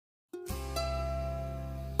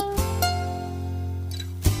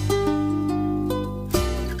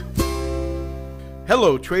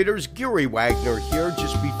Hello traders, Gary Wagner here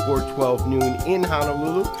just before 12 noon in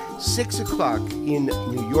Honolulu, 6 o'clock in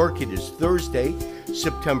New York. It is Thursday,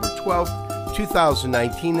 September 12th,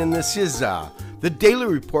 2019, and this is the daily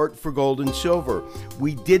report for gold and silver.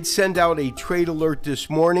 We did send out a trade alert this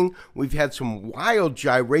morning. We've had some wild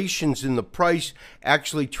gyrations in the price,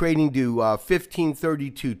 actually trading to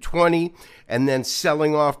 1532.20 and then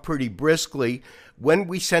selling off pretty briskly. When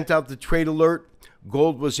we sent out the trade alert,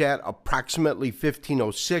 gold was at approximately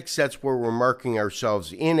 1506. That's where we're marking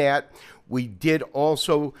ourselves in at. We did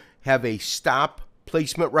also have a stop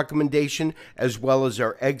placement recommendation as well as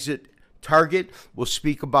our exit target. We'll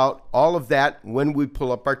speak about all of that when we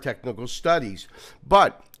pull up our technical studies.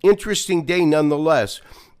 But interesting day nonetheless.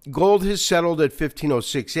 Gold has settled at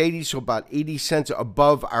 1506.80, so about 80 cents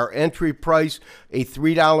above our entry price, a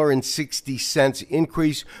 $3.60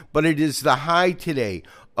 increase, but it is the high today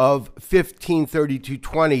of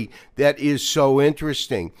 1532.20 that is so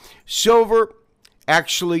interesting. Silver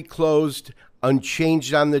actually closed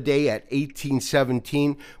unchanged on the day at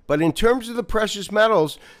 1817, but in terms of the precious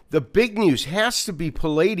metals, the big news has to be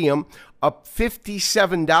palladium, up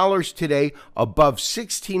 $57 today, above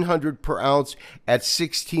 $1,600 per ounce at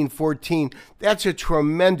 $1,614. That's a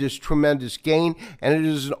tremendous gain, and it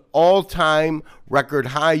is an all-time record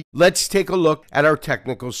high. Let's take a look at our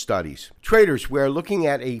technical studies. Traders, we are looking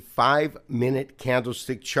at a 5-minute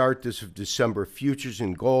candlestick chart. This is December futures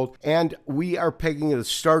in gold, and we are pegging the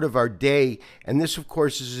start of our day, and this, of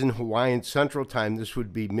course, is in Hawaiian Central Time. This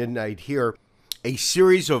would be midnight here. A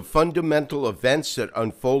series of fundamental events that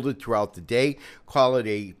unfolded throughout the day, call it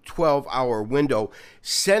a 12-hour window,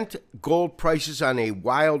 sent gold prices on a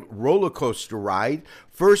wild roller coaster ride.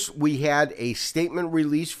 First, we had a statement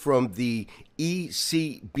release from the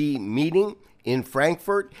ECB meeting in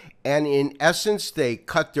Frankfurt, and in essence, they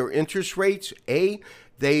cut their interest rates.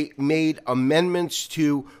 They made amendments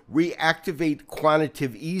to reactivate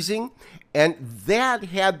quantitative easing, and that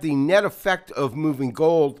had the net effect of moving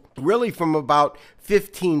gold really from about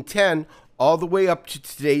 1510 all the way up to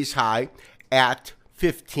today's high at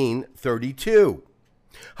 1532.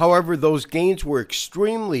 However, those gains were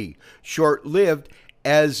extremely short-lived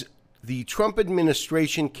as the Trump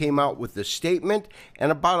administration came out with a statement,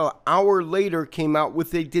 and about an hour later came out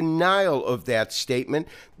with a denial of that statement,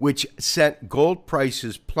 which sent gold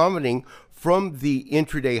prices plummeting from the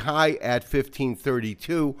intraday high at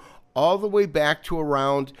 1532 all the way back to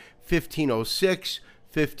around 1506,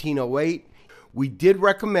 1508. We did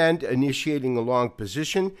recommend initiating a long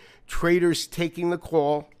position. Traders taking the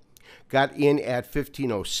call got in at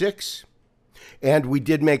 1506. And we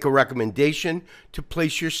did make a recommendation to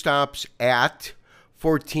place your stops at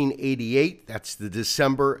 1488. That's the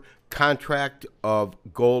December contract of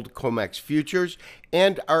gold COMEX futures.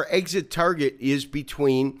 And our exit target is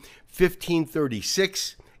between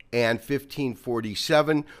 1536 and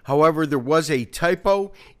 1547. However, there was a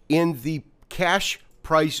typo in the cash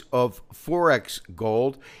price of Forex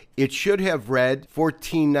gold. It should have read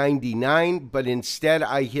 1499, but instead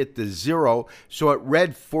I hit the zero, so it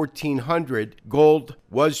read 1400. Gold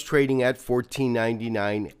was trading at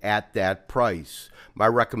 1499 at that price. My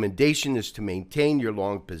recommendation is to maintain your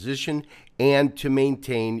long position and to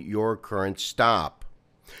maintain your current stop.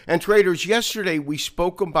 And traders, yesterday we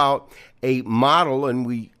spoke about a model and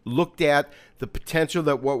we looked at the potential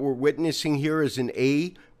that what we're witnessing here is an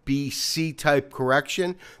A, B, C type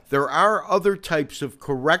correction. There are other types of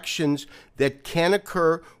corrections that can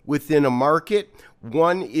occur within a market.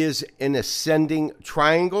 One is an ascending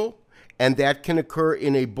triangle, and that can occur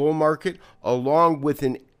in a bull market along with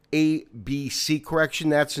an A, B, C correction.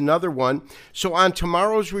 That's another one. So on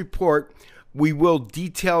tomorrow's report, we will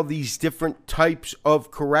detail these different types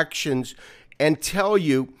of corrections and tell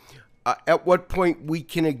you at what point we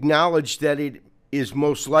can acknowledge that it is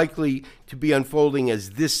most likely to be unfolding as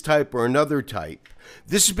this type or another type.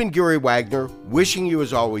 This has been Gary Wagner, wishing you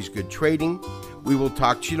as always good trading. We will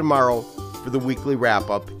talk to you tomorrow for the weekly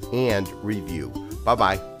wrap-up and review.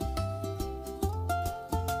 Bye-bye.